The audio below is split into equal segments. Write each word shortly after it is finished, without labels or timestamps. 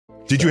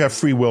Did you have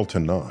free will to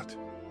not?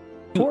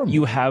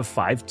 You have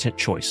five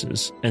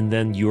choices, and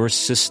then your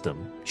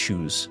system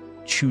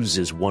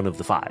chooses one of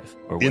the five.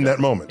 Or whatever, in that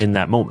moment. In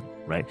that moment,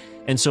 right?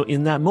 And so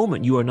in that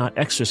moment, you are not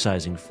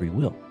exercising free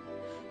will.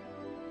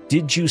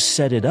 Did you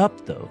set it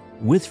up, though,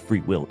 with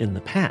free will in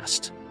the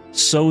past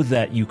so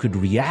that you could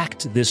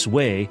react this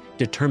way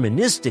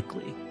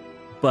deterministically,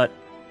 but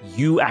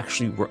you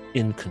actually were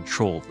in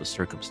control of the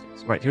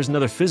circumstance, right? Here's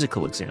another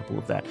physical example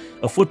of that.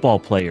 A football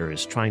player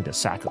is trying to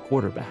sack a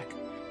quarterback.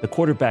 The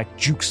quarterback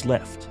jukes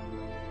left.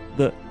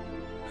 The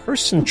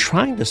person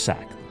trying to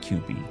sack the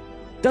QB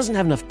doesn't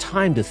have enough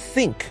time to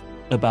think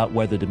about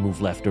whether to move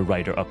left or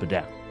right or up or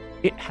down.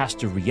 It has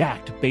to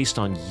react based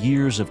on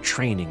years of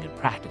training and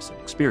practice and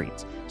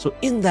experience. So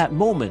in that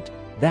moment,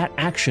 that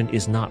action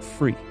is not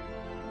free.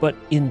 But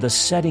in the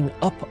setting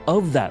up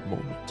of that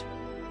moment,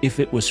 if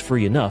it was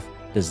free enough,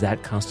 does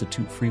that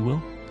constitute free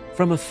will?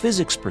 From a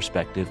physics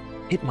perspective,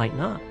 it might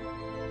not.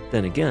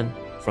 Then again,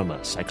 from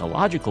a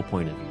psychological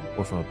point of view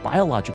or from a biological